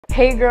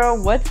Hey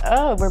girl, what's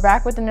up? We're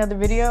back with another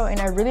video, and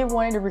I really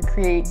wanted to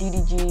recreate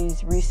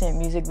DDG's recent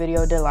music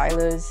video,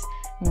 Delilah's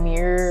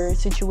mirror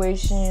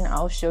situation.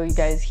 I'll show you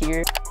guys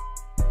here.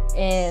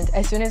 And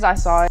as soon as I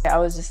saw it, I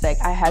was just like,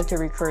 I have to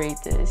recreate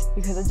this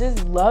because I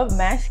just love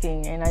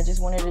masking and I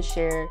just wanted to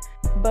share.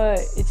 But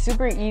it's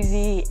super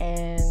easy,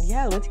 and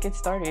yeah, let's get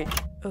started.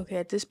 Okay,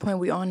 at this point,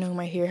 we all know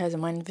my hair has a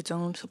mind of its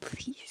own, so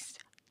please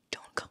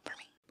don't come for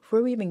me.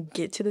 Before we even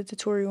get to the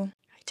tutorial,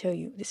 I tell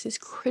you, this is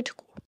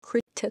critical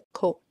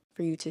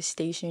for you to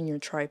station your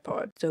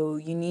tripod. So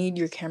you need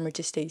your camera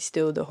to stay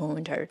still the whole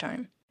entire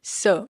time.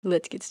 So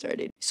let's get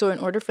started. So in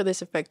order for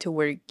this effect to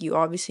work, you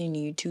obviously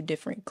need two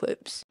different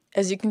clips.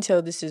 As you can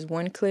tell, this is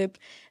one clip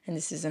and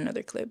this is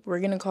another clip. We're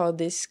gonna call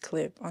this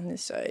clip on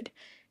this side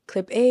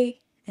clip A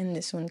and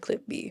this one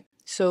clip B.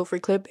 So for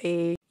clip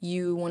A,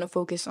 you want to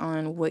focus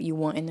on what you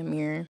want in the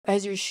mirror.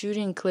 As you're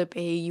shooting clip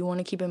A, you want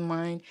to keep in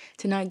mind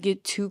to not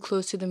get too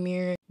close to the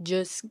mirror.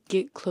 Just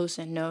get close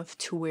enough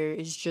to where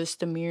it's just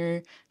the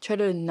mirror. Try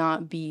to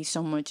not be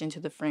so much into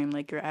the frame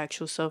like your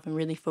actual self and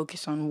really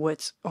focus on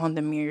what's on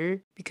the mirror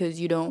because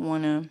you don't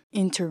want to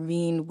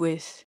intervene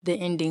with the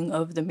ending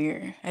of the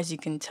mirror, as you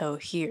can tell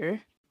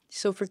here.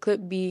 So for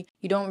clip B,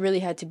 you don't really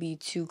have to be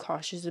too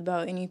cautious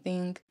about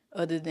anything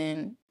other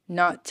than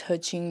not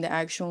touching the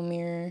actual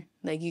mirror.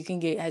 Like, you can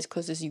get as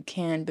close as you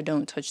can, but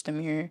don't touch the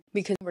mirror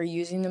because we're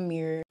using the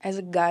mirror as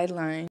a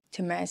guideline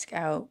to mask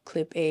out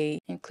clip A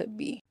and clip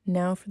B.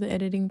 Now for the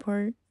editing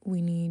part,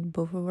 we need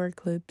both of our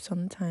clips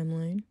on the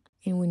timeline,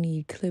 and we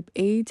need clip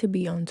A to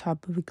be on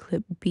top of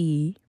clip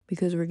B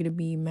because we're going to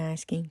be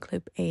masking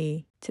clip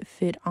A to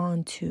fit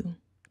onto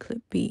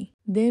clip B.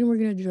 Then we're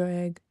going to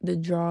drag the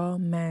draw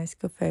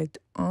mask effect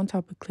on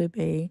top of clip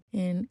A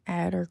and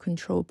add our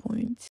control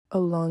points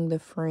along the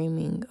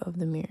framing of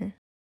the mirror.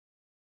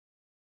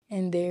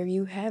 And there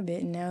you have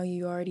it. Now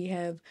you already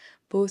have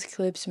both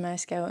clips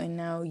masked out, and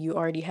now you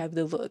already have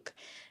the look.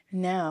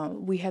 Now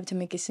we have to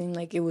make it seem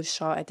like it was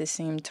shot at the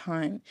same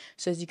time.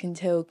 So as you can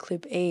tell,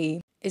 clip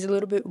A is a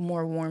little bit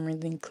more warmer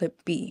than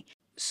clip B.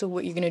 So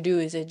what you're going to do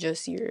is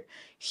adjust your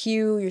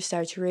hue, your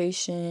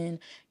saturation,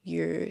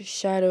 your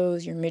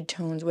shadows, your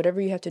midtones, whatever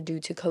you have to do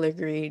to color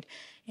grade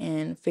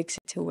and fix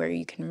it to where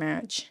you can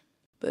match.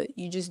 But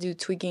you just do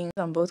tweaking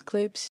on both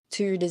clips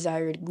to your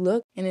desired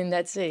look, and then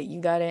that's it.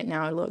 You got it.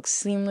 Now it looks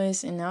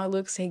seamless, and now it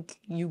looks like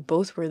you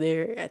both were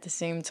there at the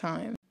same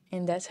time.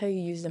 And that's how you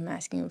use the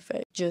masking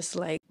effect, just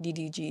like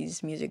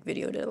DDG's music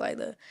video,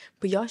 Delilah.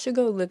 But y'all should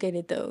go look at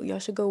it though. Y'all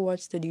should go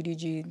watch the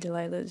DDG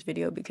Delilah's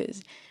video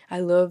because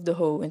I love the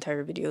whole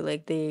entire video.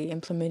 Like, they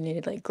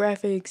implemented like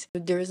graphics.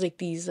 There was like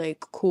these like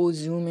cool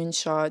zoom in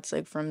shots,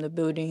 like from the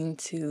building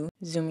to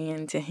zooming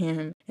into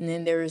him. And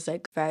then there was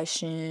like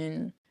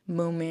fashion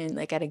moment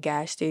like at a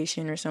gas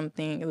station or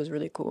something. It was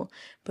really cool.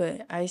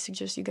 But I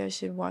suggest you guys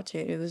should watch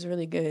it. It was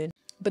really good.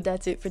 But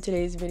that's it for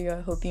today's video.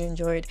 I hope you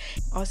enjoyed.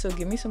 Also,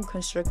 give me some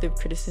constructive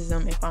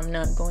criticism if I'm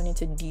not going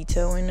into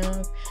detail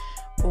enough,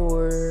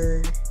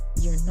 or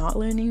you're not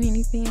learning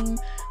anything,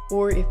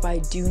 or if I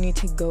do need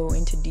to go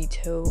into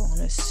detail on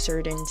a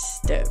certain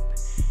step,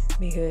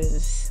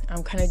 because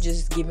I'm kind of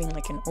just giving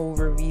like an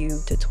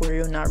overview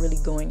tutorial, not really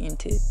going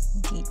into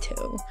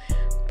detail.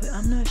 But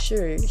I'm not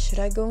sure. Should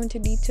I go into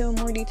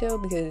more detail?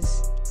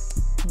 Because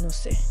no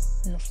sé.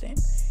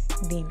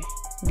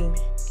 Dime.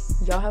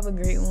 Y'all have a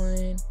great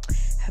one.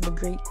 Have a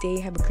great day,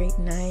 have a great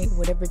night,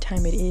 whatever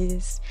time it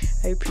is.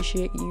 I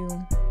appreciate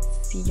you.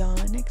 See y'all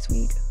next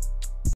week.